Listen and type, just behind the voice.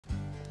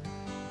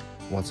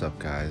What's up,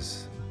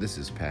 guys? This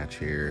is Patch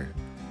here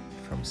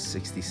from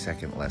 60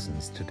 Second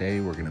Lessons. Today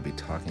we're going to be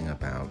talking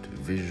about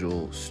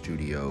Visual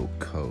Studio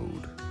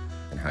Code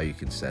and how you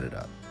can set it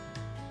up.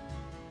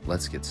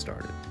 Let's get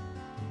started.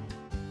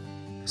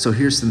 So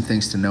here's some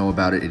things to know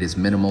about it. It is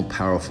minimal,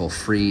 powerful,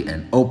 free,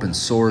 and open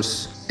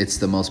source. It's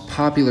the most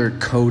popular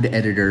code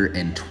editor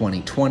in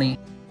 2020.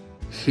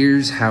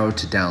 Here's how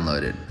to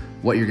download it.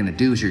 What you're gonna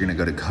do is you're gonna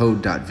go to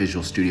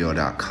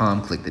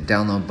code.visualstudio.com, click the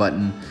download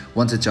button.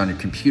 Once it's on your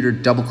computer,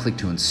 double click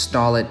to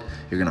install it.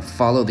 You're gonna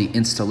follow the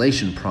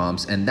installation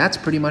prompts, and that's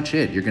pretty much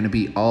it. You're gonna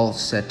be all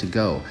set to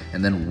go.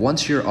 And then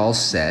once you're all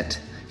set,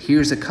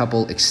 here's a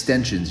couple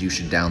extensions you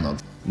should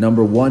download.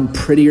 Number 1,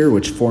 Prettier,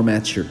 which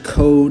formats your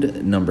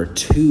code. Number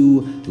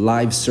 2,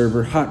 Live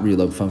Server, hot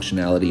reload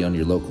functionality on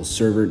your local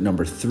server.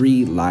 Number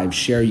 3, Live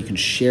Share. You can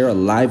share a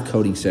live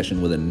coding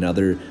session with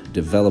another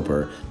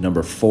developer.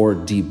 Number 4,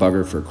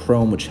 Debugger for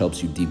Chrome, which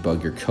helps you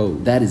debug your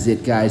code. That is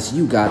it, guys.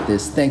 You got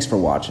this. Thanks for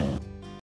watching.